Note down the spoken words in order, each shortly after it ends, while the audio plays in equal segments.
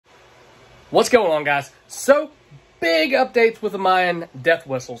What's going on, guys? So, big updates with the Mayan death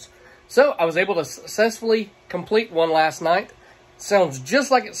whistles. So, I was able to successfully complete one last night. Sounds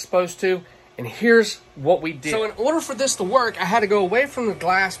just like it's supposed to, and here's what we did. So, in order for this to work, I had to go away from the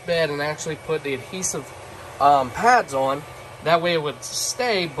glass bed and actually put the adhesive pads on. That way it would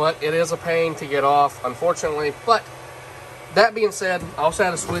stay, but it is a pain to get off, unfortunately. But, that being said, I also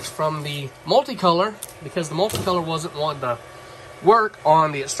had to switch from the multicolor, because the multicolor wasn't wanting to work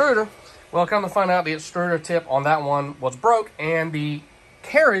on the extruder. Well, come to find out, the extruder tip on that one was broke, and the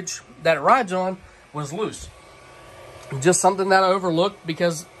carriage that it rides on was loose. Just something that I overlooked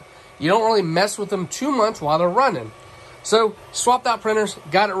because you don't really mess with them too much while they're running. So, swapped out printers,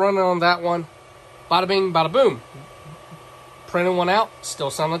 got it running on that one. Bada bing, bada boom. Printed one out,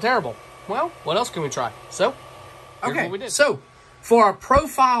 still sounded terrible. Well, what else can we try? So, here's what we did. So, for our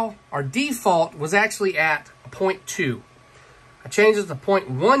profile, our default was actually at 0.2. I changed it to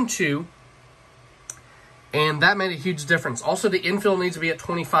 0.12. And that made a huge difference. Also, the infill needs to be at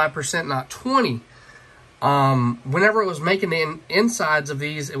 25%, not 20. Whenever it was making the insides of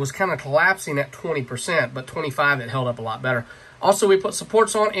these, it was kind of collapsing at 20%, but 25, it held up a lot better. Also, we put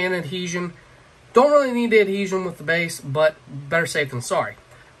supports on and adhesion. Don't really need the adhesion with the base, but better safe than sorry.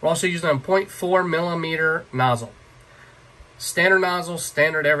 We're also using a 0.4 millimeter nozzle. Standard nozzle,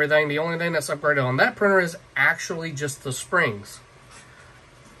 standard everything. The only thing that's upgraded on that printer is actually just the springs.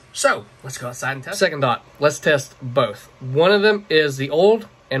 So, let's go outside and test. Second thought, let's test both. One of them is the old,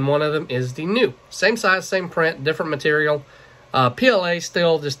 and one of them is the new. Same size, same print, different material. PLA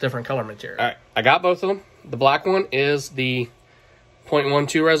still, just different color material. All right, I got both of them. The black one is the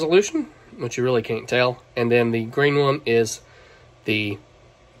 0.12 resolution, which you really can't tell. And then the green one is the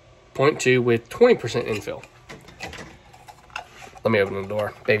 0.2 with 20% infill. Let me open the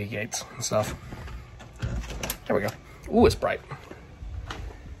door. Baby gates and stuff. There we go. Ooh, it's bright.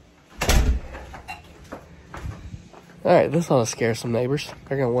 All right, this ought to scare some neighbors.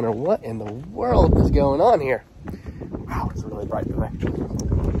 They're going to wonder what in the world is going on here. Wow, it's really bright today.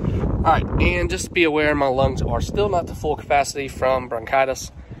 All right, and just be aware my lungs are still not to full capacity from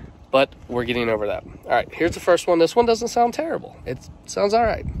bronchitis, but we're getting over that. All right, here's the first one. This one doesn't sound terrible. It sounds all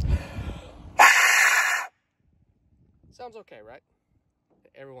right. Sounds okay, right?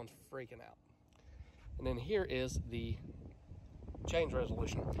 Everyone's freaking out. And then here is the change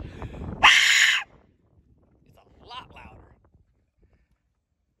resolution. Lot louder,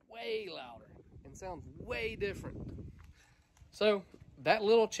 way louder, and sounds way different. So that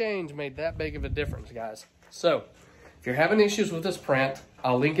little change made that big of a difference, guys. So if you're having issues with this print,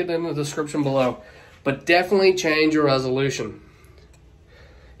 I'll link it in the description below, but definitely change your resolution.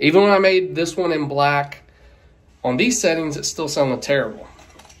 Even when I made this one in black, on these settings it still sounded terrible.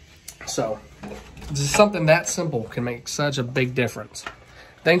 So just something that simple can make such a big difference.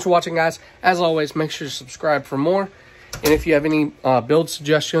 Thanks for watching, guys. As always, make sure to subscribe for more. And if you have any build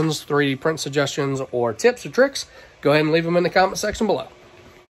suggestions, 3D print suggestions, or tips or tricks, go ahead and leave them in the comment section below.